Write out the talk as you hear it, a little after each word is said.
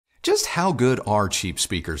Just how good are cheap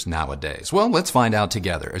speakers nowadays? Well, let's find out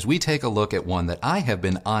together as we take a look at one that I have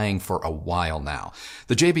been eyeing for a while now,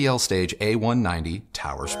 the JBL Stage A190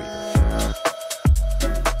 tower speaker.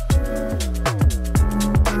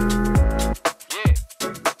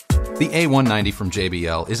 The A190 from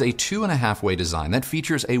JBL is a 2.5-way design that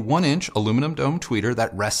features a 1-inch aluminum dome tweeter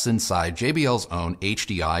that rests inside JBL's own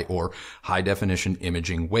HDI or high-definition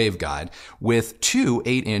imaging waveguide with two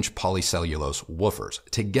 8-inch polycellulose woofers.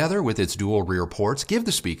 Together with its dual rear ports, give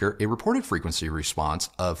the speaker a reported frequency response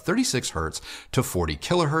of 36 Hz to 40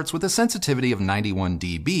 kHz with a sensitivity of 91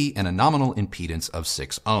 dB and a nominal impedance of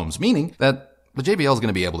 6 ohms, meaning that the JBL is going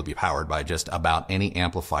to be able to be powered by just about any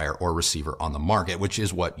amplifier or receiver on the market, which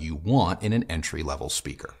is what you want in an entry-level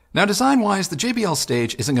speaker. Now, design-wise, the JBL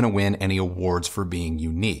Stage isn't going to win any awards for being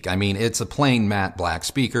unique. I mean, it's a plain matte black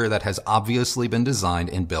speaker that has obviously been designed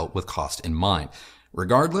and built with cost in mind.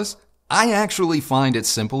 Regardless, I actually find its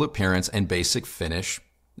simple appearance and basic finish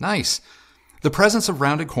nice. The presence of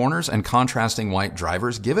rounded corners and contrasting white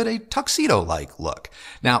drivers give it a tuxedo-like look.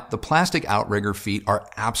 Now, the plastic outrigger feet are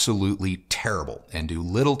absolutely terrible and do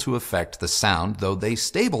little to affect the sound, though they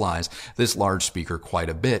stabilize this large speaker quite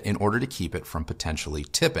a bit in order to keep it from potentially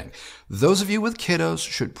tipping. Those of you with kiddos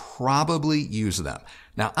should probably use them.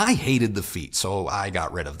 Now, I hated the feet, so I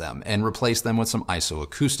got rid of them and replaced them with some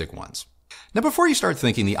isoacoustic ones. Now, before you start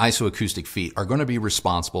thinking the isoacoustic feet are going to be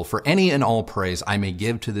responsible for any and all praise I may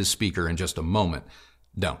give to this speaker in just a moment,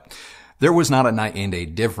 no. There was not a night and day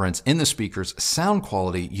difference in the speaker's sound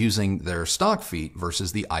quality using their stock feet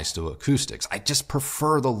versus the isoacoustics. I just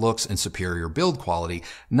prefer the looks and superior build quality,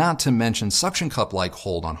 not to mention suction cup-like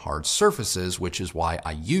hold on hard surfaces, which is why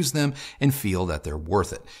I use them and feel that they're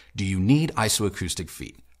worth it. Do you need isoacoustic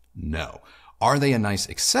feet? No. Are they a nice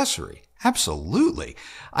accessory? Absolutely.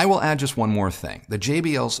 I will add just one more thing. The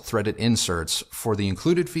JBL's threaded inserts for the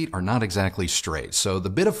included feet are not exactly straight, so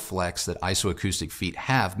the bit of flex that isoacoustic feet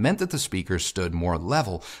have meant that the speakers stood more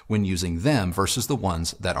level when using them versus the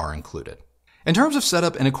ones that are included. In terms of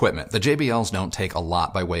setup and equipment, the JBLs don't take a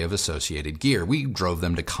lot by way of associated gear. We drove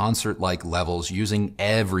them to concert-like levels using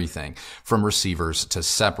everything from receivers to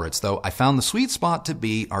separates, though I found the sweet spot to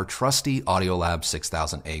be our trusty Audiolab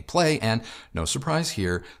 6000A Play and, no surprise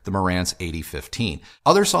here, the Marantz 8015.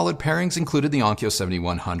 Other solid pairings included the Onkyo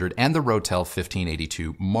 7100 and the Rotel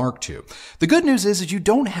 1582 Mark II. The good news is that you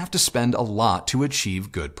don't have to spend a lot to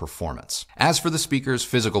achieve good performance. As for the speaker's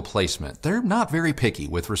physical placement, they're not very picky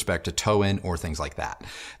with respect to toe-in or things like that.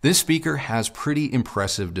 This speaker has pretty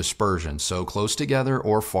impressive dispersion, so close together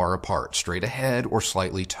or far apart, straight ahead or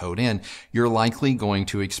slightly toed in, you're likely going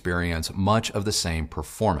to experience much of the same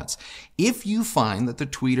performance. If you find that the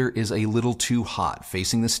tweeter is a little too hot,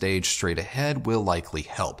 facing the stage straight ahead will likely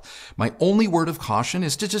help. My only word of caution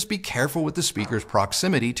is to just be careful with the speaker's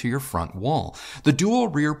proximity to your front wall. The dual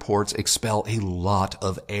rear ports expel a lot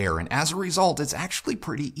of air, and as a result, it's actually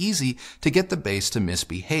pretty easy to get the bass to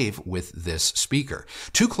misbehave with this speaker.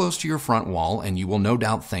 Too close to your front wall, and you will no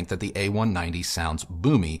doubt think that the A190 sounds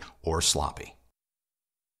boomy or sloppy.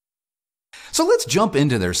 So let's jump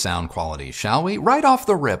into their sound quality, shall we? Right off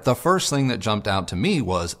the rip, the first thing that jumped out to me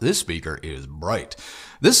was this speaker is bright.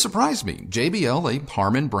 This surprised me. JBL, a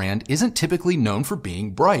Harman brand, isn't typically known for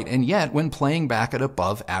being bright, and yet when playing back at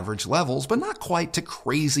above average levels, but not quite to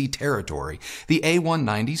crazy territory, the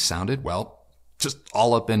A190 sounded, well, just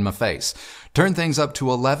all up in my face. Turn things up to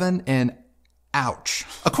 11 and ouch.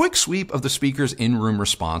 A quick sweep of the speaker's in-room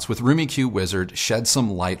response with Room EQ Wizard shed some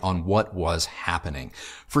light on what was happening.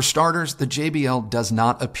 For starters, the JBL does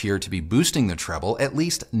not appear to be boosting the treble, at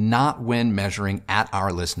least not when measuring at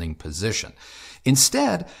our listening position.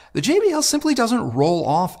 Instead, the JBL simply doesn't roll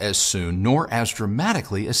off as soon nor as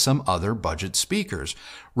dramatically as some other budget speakers,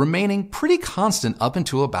 remaining pretty constant up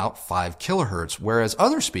until about 5 kHz, whereas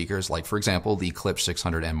other speakers, like for example the KLIPSCH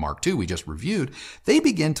 600M Mark II we just reviewed, they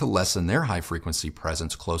begin to lessen their high-frequency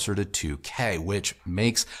presence closer to 2K, which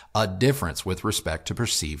makes a difference with respect to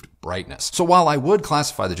perceived brightness. So while I would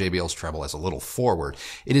classify the JBL's treble as a little forward,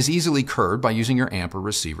 it is easily curbed by using your amp or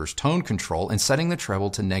receiver's tone control and setting the treble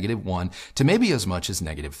to -1 to maybe as much as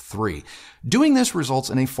 -3. Doing this results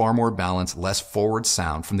in a far more balanced, less forward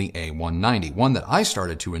sound from the A190, one that I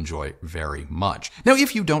started to enjoy very much. Now,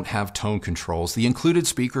 if you don't have tone controls, the included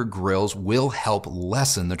speaker grills will help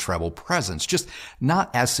lessen the treble presence, just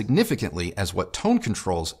not as significantly as what tone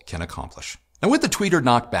controls can accomplish. Now with the tweeter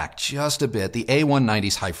knocked back just a bit, the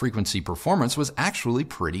A190's high frequency performance was actually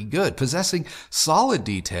pretty good, possessing solid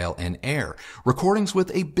detail and air. Recordings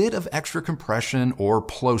with a bit of extra compression or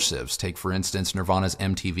plosives, take for instance Nirvana's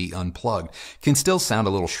MTV Unplugged, can still sound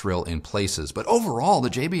a little shrill in places, but overall the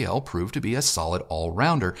JBL proved to be a solid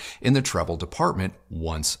all-rounder in the treble department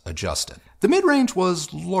once adjusted. The mid-range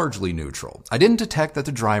was largely neutral. I didn't detect that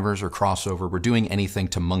the drivers or crossover were doing anything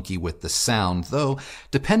to monkey with the sound, though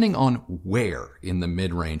depending on where in the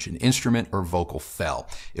mid-range an instrument or vocal fell,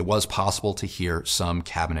 it was possible to hear some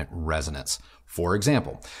cabinet resonance. For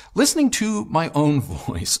example, listening to my own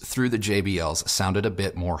voice through the JBLs sounded a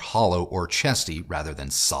bit more hollow or chesty rather than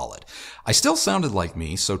solid. I still sounded like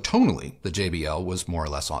me, so tonally the JBL was more or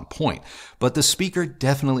less on point, but the speaker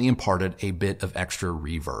definitely imparted a bit of extra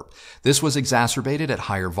reverb. This was exacerbated at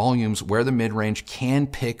higher volumes where the mid-range can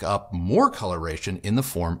pick up more coloration in the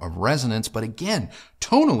form of resonance, but again,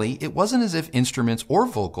 tonally it wasn't as if instruments or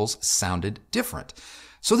vocals sounded different.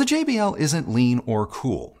 So the JBL isn't lean or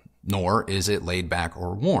cool. Nor is it laid back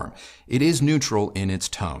or warm. It is neutral in its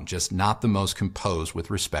tone, just not the most composed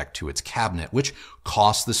with respect to its cabinet, which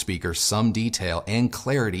costs the speaker some detail and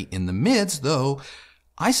clarity in the mids, though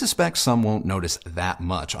I suspect some won't notice that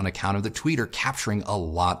much on account of the tweeter capturing a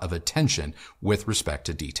lot of attention with respect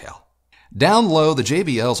to detail. Down low, the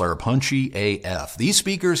JBLs are punchy AF. These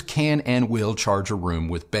speakers can and will charge a room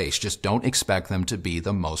with bass, just don't expect them to be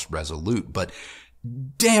the most resolute, but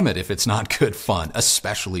damn it if it's not good fun,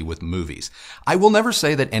 especially with movies. I will never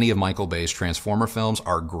say that any of Michael Bay's Transformer films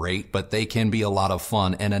are great, but they can be a lot of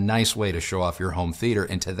fun and a nice way to show off your home theater,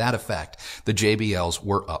 and to that effect, the JBLs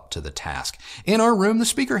were up to the task. In our room, the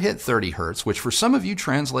speaker hit 30 Hz, which for some of you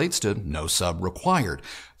translates to no sub required.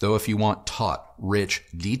 Though if you want taut, rich,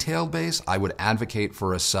 detailed bass, I would advocate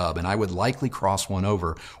for a sub, and I would likely cross one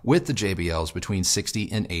over with the JBLs between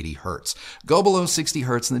 60 and 80 Hz. Go below 60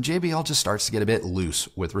 Hz and the JBL just starts to get a bit loose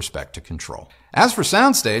with respect to control. As for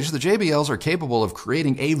soundstage, the JBLs are capable of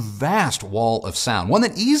creating a vast wall of sound, one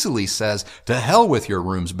that easily says, to hell with your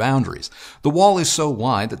room's boundaries. The wall is so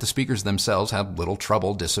wide that the speakers themselves have little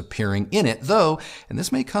trouble disappearing in it, though, and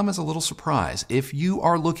this may come as a little surprise, if you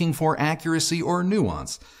are looking for accuracy or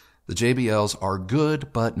nuance, the JBLs are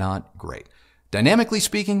good but not great. Dynamically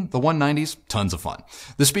speaking, the 190s, tons of fun.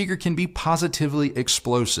 The speaker can be positively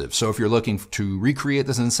explosive, so if you're looking to recreate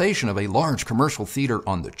the sensation of a large commercial theater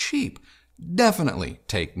on the cheap, definitely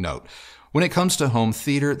take note. When it comes to home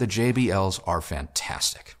theater, the JBLs are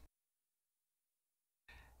fantastic.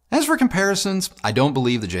 As for comparisons, I don't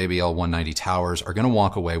believe the JBL 190 towers are going to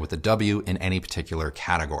walk away with a W in any particular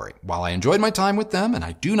category. While I enjoyed my time with them, and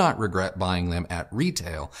I do not regret buying them at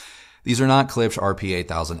retail, these are not KLIPSCH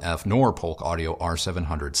RP8000F nor Polk Audio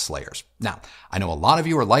R700 Slayers. Now, I know a lot of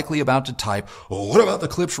you are likely about to type, well, what about the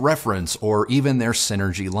KLIPSCH reference or even their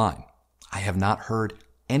Synergy line? I have not heard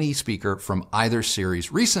any speaker from either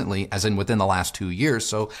series recently, as in within the last 2 years,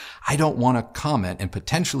 so I don't want to comment and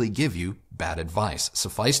potentially give you bad advice.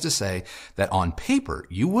 Suffice to say that on paper,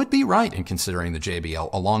 you would be right in considering the JBL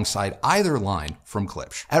alongside either line from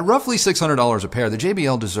KLIPSCH. At roughly $600 a pair, the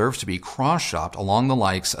JBL deserves to be cross-shopped along the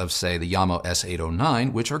likes of, say, the Yamaha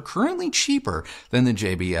S809, which are currently cheaper than the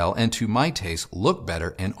JBL and to my taste look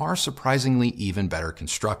better and are surprisingly even better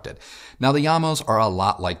constructed. Now, the Yamahas are a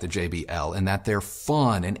lot like the JBL in that they're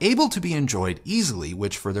fun and able to be enjoyed easily,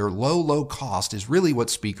 which for their low cost is really what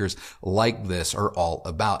speakers like this are all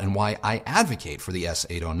about and why I advocate for the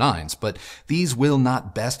S809s, but these will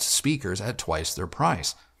not best speakers at twice their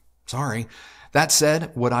price. Sorry. That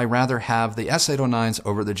said, would I rather have the S809s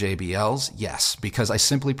over the JBLs? Yes, because I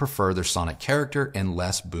simply prefer their sonic character and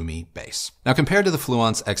less boomy bass. Now, compared to the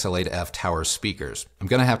Fluence XL8F Tower speakers, I'm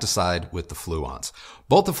going to have to side with the Fluence.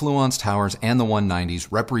 Both the Fluence Towers and the 190s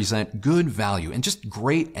represent good value and just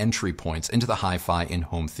great entry points into the hi-fi and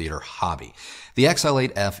home theater hobby. The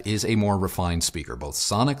XL8F is a more refined speaker, both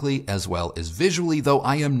sonically as well as visually, though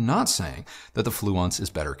I am not saying that the Fluence is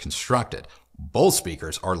better constructed. Both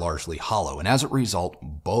speakers are largely hollow, and as a result,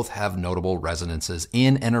 both have notable resonances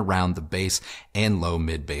in and around the bass and low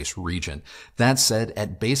mid-bass region. That said,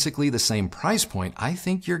 at basically the same price point, I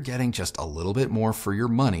think you're getting just a little bit more for your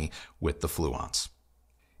money with the Fluence.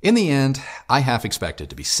 In the end, I half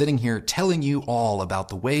expected to be sitting here telling you all about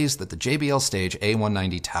the ways that the JBL Stage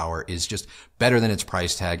A190 tower is just better than its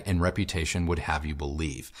price tag and reputation would have you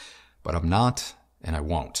believe. But I'm not, and I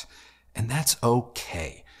won't. And that's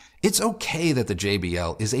okay. It's okay that the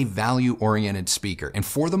JBL is a value-oriented speaker and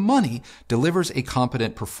for the money delivers a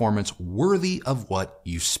competent performance worthy of what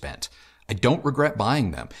you spent. I don't regret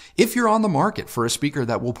buying them. If you're on the market for a speaker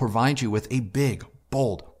that will provide you with a big,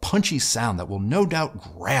 bold, punchy sound that will no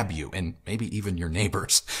doubt grab you and maybe even your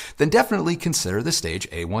neighbors, then definitely consider the Stage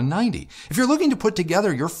A190. If you're looking to put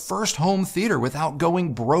together your first home theater without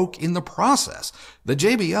going broke in the process, the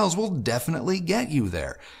JBLs will definitely get you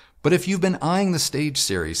there. But if you've been eyeing the Stage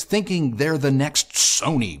series, thinking they're the next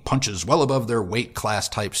Sony punches well above their weight class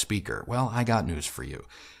type speaker, well, I got news for you.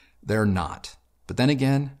 They're not. But then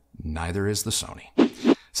again, neither is the Sony.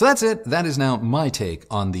 So that's it. That is now my take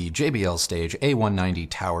on the JBL Stage A190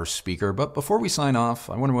 tower speaker. But before we sign off,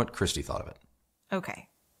 I wonder what Christy thought of it. Okay.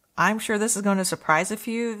 I'm sure this is going to surprise a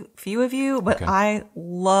few of you, but okay. I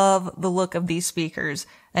love the look of these speakers.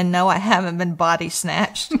 And no, I haven't been body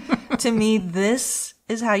snatched. To me, this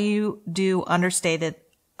is how you do understated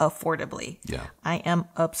affordably. Yeah. I am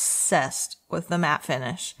obsessed with the matte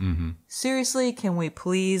finish. Mm-hmm. Seriously, can we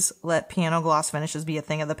please let piano gloss finishes be a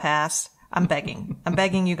thing of the past? I'm begging. I'm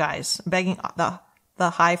begging you guys. I'm begging the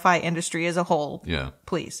hi-fi industry as a whole. Yeah.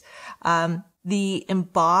 Please. The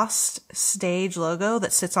embossed Stage logo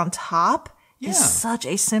that sits on top is such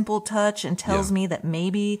a simple touch and tells me that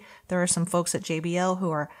maybe there are some folks at JBL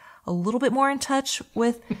who are a little bit more in touch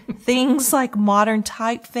with things like modern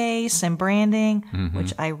typeface and branding,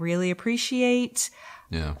 which I really appreciate.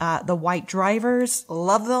 Yeah. The white drivers,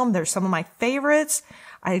 love them. They're some of my favorites.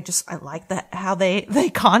 I like how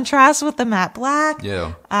they contrast with the matte black.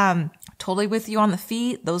 Yeah. Totally with you on the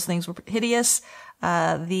feet. Those things were hideous.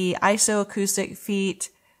 The ACOUSTIC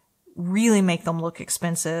feet really make them look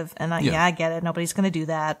expensive. And I get it. Nobody's going to do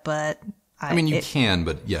that, but I mean, you can,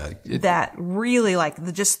 but yeah. That really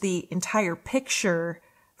just the entire picture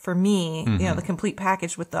for me, the complete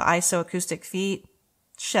package with the ACOUSTIC feet,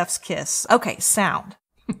 chef's kiss. Okay. Sound.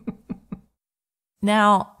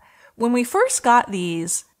 Now, when we first got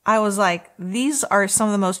these, I was like, these are some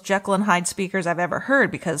of the most Jekyll and Hyde speakers I've ever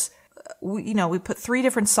heard because we put 3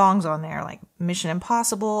 different songs on there, like Mission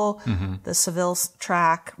Impossible, the Seville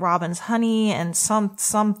track, Robin's Honey, and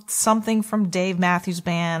something from Dave Matthews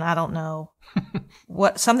Band. I don't know.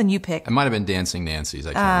 Something you picked. It might have been Dancing Nancy's.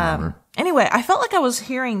 I can't remember. Anyway, I felt like I was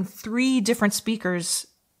hearing 3 different speakers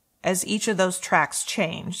as each of those tracks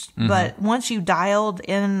changed. But once you dialed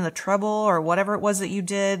in the treble or whatever it was that you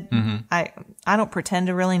did, I don't pretend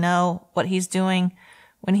to really know what he's doing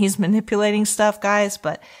when he's manipulating stuff, guys,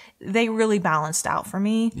 but they really balanced out for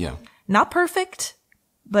me. Yeah. Not perfect,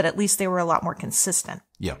 but at least they were a lot more consistent.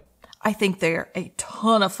 Yeah. I think they're a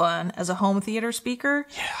ton of fun as a home theater speaker.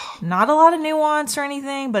 Yeah. Not a lot of nuance or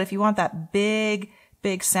anything, but if you want that big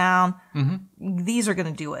sound, these are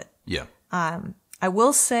going to do it. Yeah. I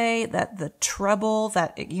will say that the treble,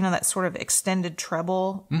 that sort of extended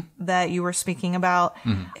treble that you were speaking about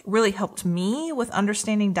really helped me with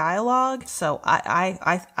understanding dialogue. So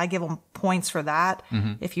I give them points for that.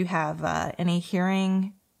 If you have any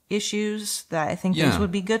hearing issues, that I think these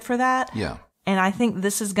would be good for that. Yeah. And I think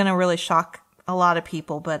this is going to really shock a lot of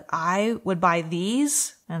people, but I would buy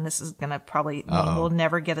these, and this is going to probably, we'll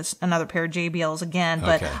never get another pair of JBLs again,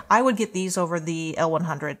 but I would get these over the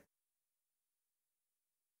L100.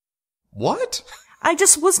 What? I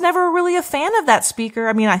just was never really a fan of that speaker.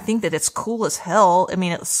 I mean, I think that it's cool as hell. I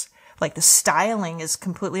mean, it's like the styling is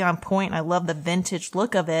completely on point. I love the vintage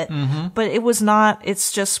look of it, but it was not, it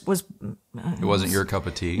wasn't your cup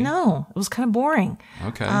of tea? No, it was kind of boring.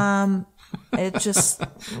 Okay. It just,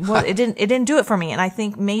 it didn't do it for me. And I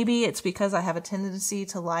think maybe it's because I have a tendency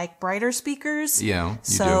to like brighter speakers. Yeah.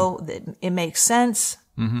 So it makes sense,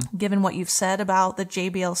 given what you've said about the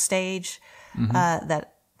JBL Stage,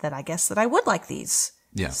 that I guess that I would like these.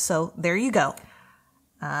 Yeah. So there you go.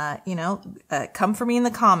 Come for me in the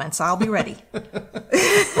comments. I'll be ready.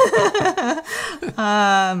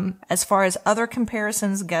 As far as other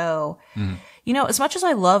comparisons go, as much as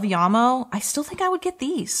I love Yamo, I still think I would get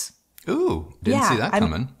these. Ooh, didn't see that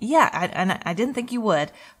coming. I didn't think you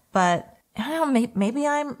would, but I don't know,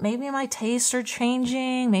 maybe my tastes are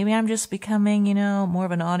changing. Maybe I'm just becoming, more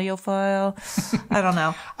of an audiophile. I don't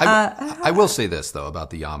know. I will say this though about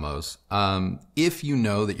the Yamos. If you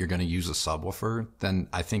know that you're going to use a subwoofer, then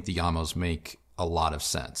I think the Yamos make a lot of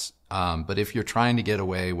sense. But if you're trying to get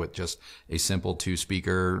away with just a simple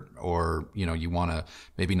 2-speaker, or, you want to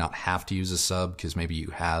maybe not have to use a sub because maybe you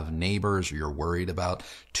have neighbors or you're worried about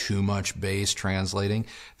too much bass translating,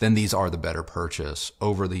 then these are the better purchase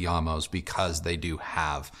over the Yamos because they do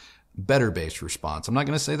have better bass response. I'm not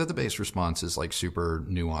going to say that the bass response is like super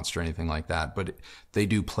nuanced or anything like that, but they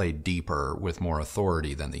do play deeper with more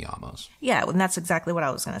authority than the Yamos. Yeah, and that's exactly what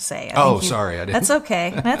I was going to say. Sorry. I didn't. That's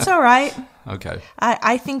okay. That's all right. Okay.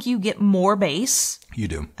 I think you get more bass. You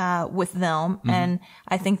do. With them, and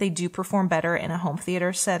I think they do perform better in a home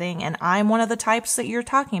theater setting, and I'm one of the types that you're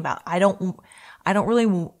talking about. I I don't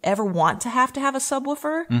really ever want to have a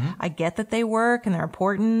subwoofer. I get that they work and they're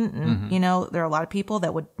important. And, you know, there are a lot of people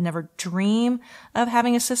that would never dream of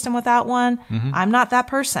having a system without one. I'm not that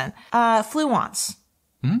person. Fluence.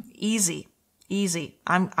 Easy.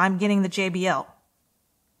 I'm getting the JBL.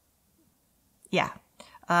 Yeah.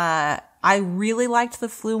 I really liked the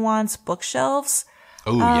Fluence bookshelves.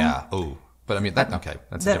 Oh, yeah. Oh, but I mean, okay.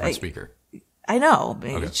 That's a different speaker. I know,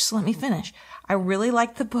 but just let me finish. I really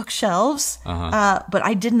liked the bookshelves, but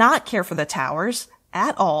I did not care for the towers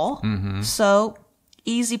at all. So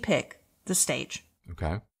easy pick, the Stage.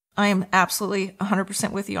 Okay. I am absolutely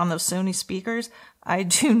 100% with you on those Sony speakers. I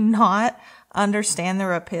do not understand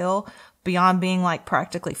their appeal beyond being like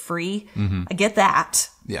practically free. I get that.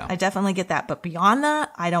 Yeah. I definitely get that. But beyond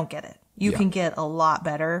that, I don't get it. You can get a lot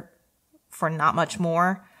better for not much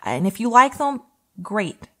more. And if you like them,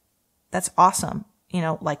 great. That's awesome. You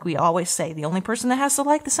know, like we always say, the only person that has to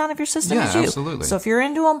like the sound of your system is you. Absolutely. So if you're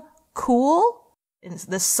into them, cool. It's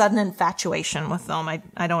this sudden infatuation with them,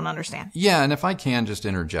 I don't understand. Yeah, and if I can just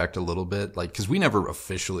interject a little bit, like, because we never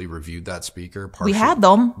officially reviewed that speaker. We had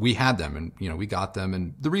them. We had them, and, you know, we got them.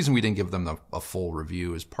 And the reason we didn't give them a full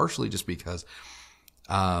review is partially just because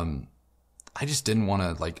I just didn't want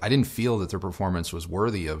to, like, I didn't feel that their performance was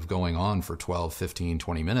worthy of going on for 12, 15,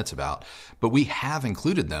 20 minutes about. But we have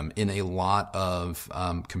included them in a lot of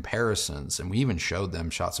comparisons, and we even showed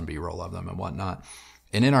them, shot some B-roll of them and whatnot.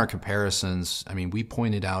 And in our comparisons, I mean, we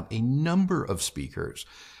pointed out a number of speakers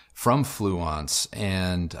from Fluence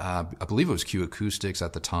and I believe it was ACOUSTICS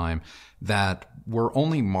at the time that were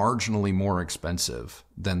only marginally more expensive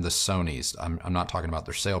than the Sonys. I'm not talking about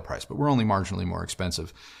their sale price, but were only marginally more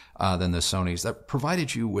expensive than the Sonys that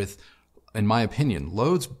provided you with, in my opinion,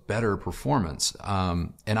 loads better performance.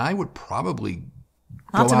 And I would probably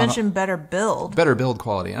not to mention better build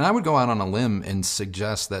quality. And I would go out on a limb and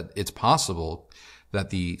suggest that it's possible that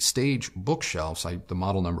the Stage bookshelves, the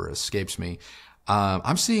model number escapes me,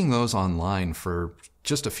 I'm seeing those online for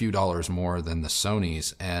just a few dollars more than the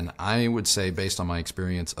Sonys. And I would say, based on my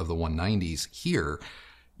experience of the 190s here,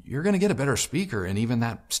 you're going to get a better speaker in even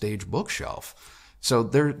that Stage bookshelf. So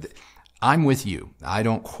I'm with you. I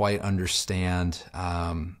don't quite understand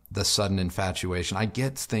the sudden infatuation. I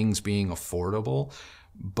get things being affordable,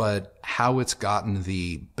 but how it's gotten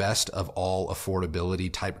the best of all affordability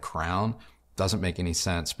type crown doesn't make any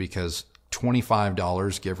sense, because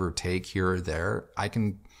 $25, give or take here or there,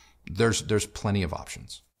 there's plenty of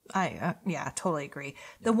options. I totally agree.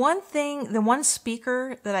 The one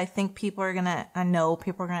speaker that I think I know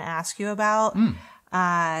people are gonna ask you about,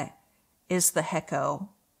 is the HECO,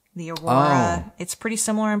 the Aurora. Oh. It's pretty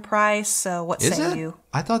similar in price. So what say you?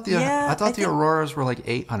 I thought the Auroras were like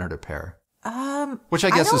 $800 a pair. Which I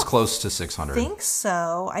guess is close to $600. I think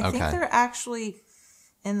so. I think they're actually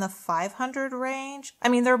in the $500 range. I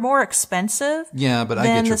mean, they're more expensive. Yeah, but I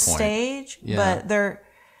get your point. Than the Stage, but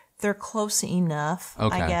they're close enough.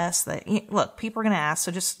 I guess that look, people are going to ask,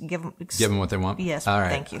 so just give them what they want. Yes, all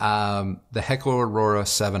right. Thank you. The HECO Aurora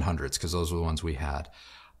 700s, because those were the ones we had,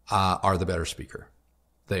 are the better speaker.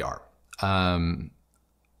 They are.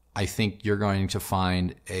 I think you're going to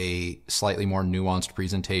find a slightly more nuanced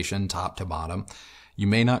presentation, top to bottom. You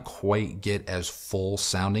may not quite get as full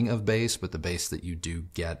sounding of bass, but the bass that you do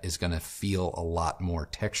get is going to feel a lot more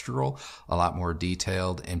textural, a lot more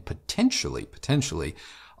detailed, and potentially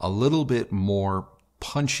a little bit more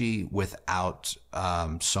punchy without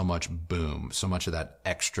so much boom, so much of that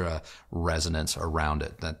extra resonance around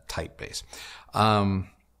it, that tight bass.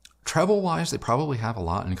 Treble-wise, they probably have a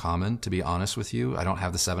lot in common, to be honest with you. I don't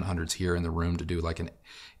have the 700s here in the room to do like an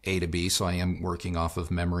A to B, so I am working off of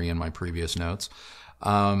memory in my previous notes.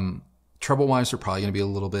 Treble-wise, they're probably going to be a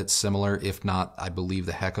little bit similar. If not, I believe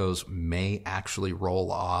the HECOs may actually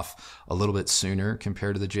roll off a little bit sooner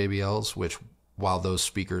compared to the JBLs, which, while those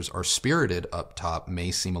speakers are spirited up top,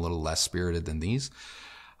 may seem a little less spirited than these.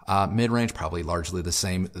 Mid-range, probably largely the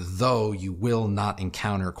same, though you will not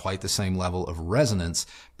encounter quite the same level of resonance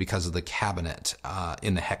because of the cabinet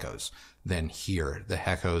in the HECOs than here. The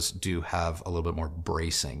HECOs do have a little bit more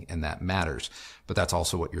bracing, and that matters, but that's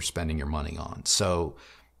also what you're spending your money on. So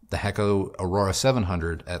the HECO Aurora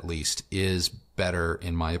 700, at least, is better,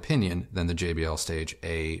 in my opinion, than the JBL Stage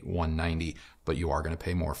A190, but you are going to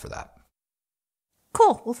pay more for that.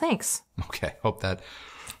 Cool. Well, thanks. Okay. Hope that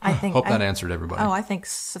answered everybody. Oh, I think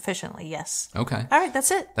sufficiently, yes. Okay. All right,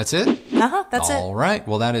 that's it. That's it? That's it. All right.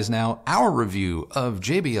 Well, that is now our review of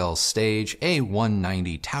JBL Stage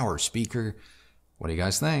A190 Tower Speaker. What do you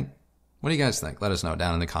guys think? Let us know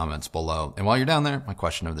down in the comments below. And while you're down there, my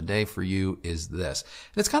question of the day for you is this.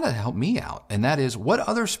 And it's kind of helped me out. And that is, what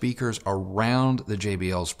other speakers around the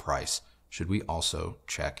JBL's price should we also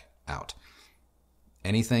check out?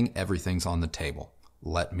 Anything, everything's on the table.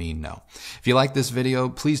 Let me know. If you like this video,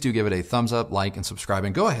 please do give it a thumbs up, like, and subscribe,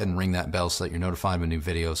 and go ahead and ring that bell so that you're notified when new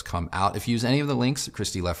videos come out. If you use any of the links that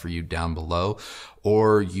Christy left for you down below,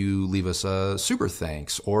 or you leave us a super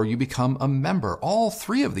thanks, or you become a member, all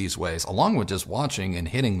three of these ways, along with just watching and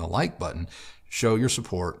hitting the like button, show your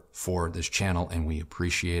support for this channel, and we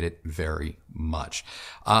appreciate it very much.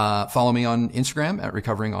 Follow me on Instagram at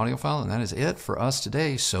Recovering Audiophile, and that is it for us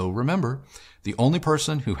today. So remember, the only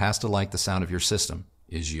person who has to like the sound of your system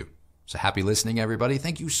is you. So happy listening, everybody.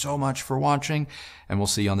 Thank you so much for watching, and we'll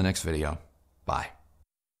see you on the next video. Bye.